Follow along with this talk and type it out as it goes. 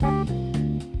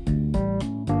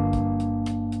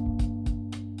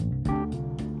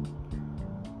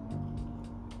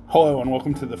Hello and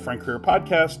welcome to the Frank Career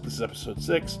Podcast. This is episode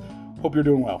 6. Hope you're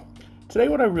doing well. Today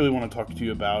what I really want to talk to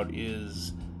you about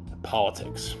is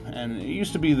politics. And it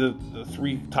used to be the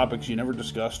three topics you never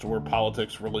discussed were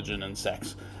politics, religion, and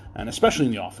sex. And especially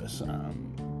in the office.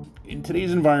 In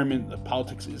today's environment, the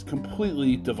politics is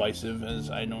completely divisive, as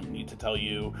I don't need to tell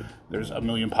you. There's a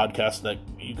million podcasts that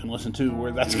you can listen to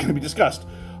where that's going to be discussed.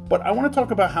 But I want to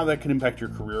talk about how that can impact your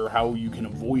career, how you can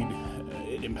avoid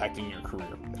it impacting your career.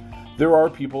 There are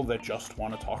people that just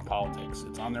want to talk politics.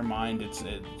 It's on their mind. It's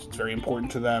very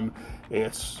important to them.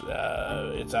 It's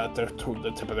at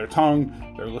the tip of their tongue.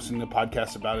 They're listening to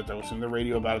podcasts about it. They're listening to the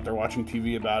radio about it. They're watching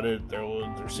TV about it.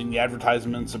 They're seeing the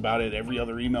advertisements about it. Every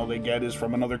other email they get is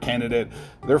from another candidate.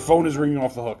 Their phone is ringing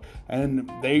off the hook, and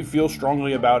they feel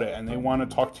strongly about it, and they want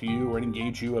to talk to you or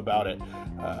engage you about it.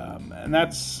 And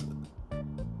that's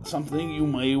something you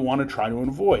may want to try to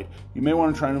avoid. You may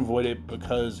want to try and avoid it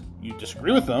because you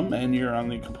disagree with them and you're on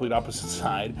the complete opposite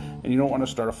side and you don't want to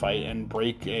start a fight and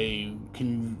break a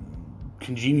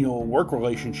congenial work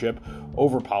relationship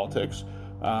over politics.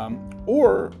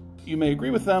 Or you may agree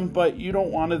with them, but you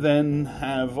don't want to then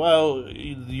have,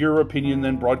 your opinion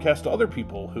then broadcast to other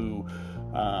people who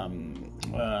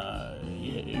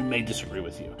may disagree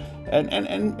with you.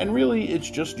 And really,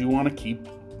 it's just you want to keep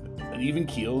an even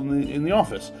keel in the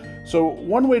office. So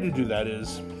one way to do that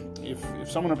is if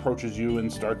someone approaches you and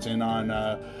starts in on,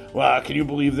 can you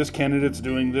believe this candidate's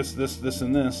doing this,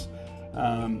 and this?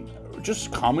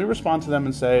 Just calmly respond to them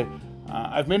and say,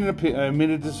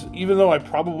 even though I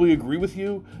probably agree with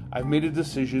you, I've made a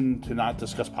decision to not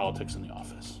discuss politics in the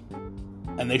office,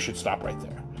 and they should stop right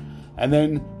there. And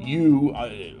then you,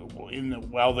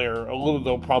 while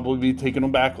they'll probably be taken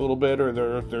aback a little bit, or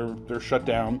they're shut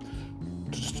down.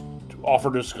 Just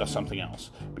offer to discuss something else.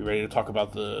 Be ready to talk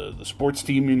about the sports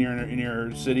team in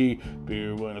your city.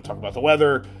 Be willing to talk about the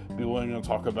weather. Be willing to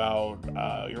talk about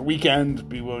your weekend.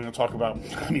 Be willing to talk about,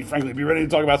 frankly, be ready to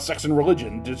talk about sex and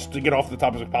religion, just to get off the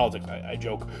topic of politics. I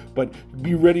joke, but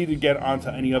be ready to get onto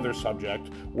any other subject,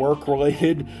 work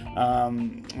related,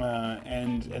 and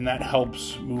that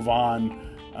helps move on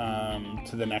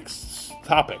to the next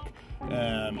topic.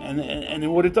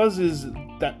 And what it does is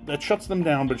that shuts them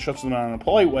down, but it shuts them down in a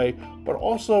polite way, but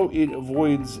also it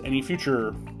avoids any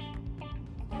future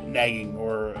nagging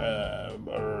or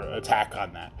attack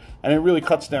on that. And it really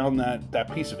cuts down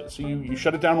that piece of it. So you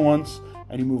shut it down once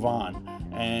and you move on.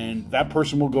 And that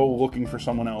person will go looking for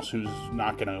someone else who's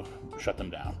not going to shut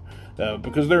them down.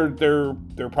 Because they're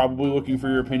probably looking for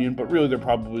your opinion, but really they're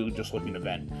probably just looking to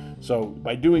vent. So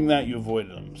by doing that, you avoid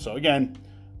them. So again,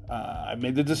 I've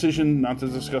made the decision not to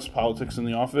discuss politics in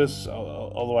the office,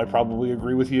 although I probably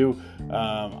agree with you.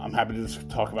 I'm happy to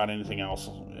talk about anything else,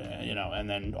 and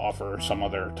then offer some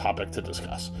other topic to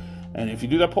discuss. And if you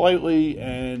do that politely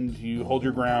and you hold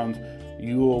your ground,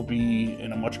 you will be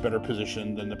in a much better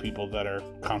position than the people that are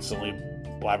constantly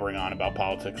blabbering on about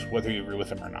politics, whether you agree with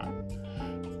them or not.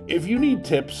 If you need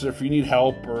tips, or if you need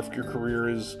help, or if your career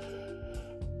is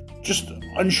just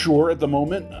unsure at the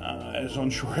moment, as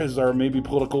unsure as our maybe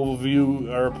political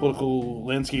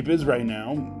landscape is right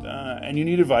now, and you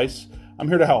need advice, I'm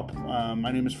here to help.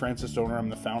 My name is Francis Donor. I'm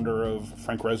the founder of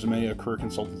Frank Resume, a career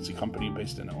consultancy company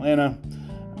based in Atlanta.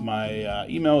 My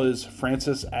email is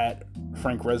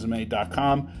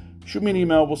francis@frankresume.com. Shoot me an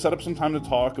email. We'll set up some time to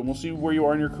talk, and we'll see where you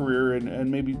are in your career and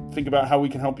maybe think about how we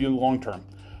can help you in the long term.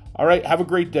 All right, have a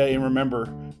great day, and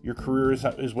remember, your career is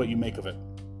what you make of it.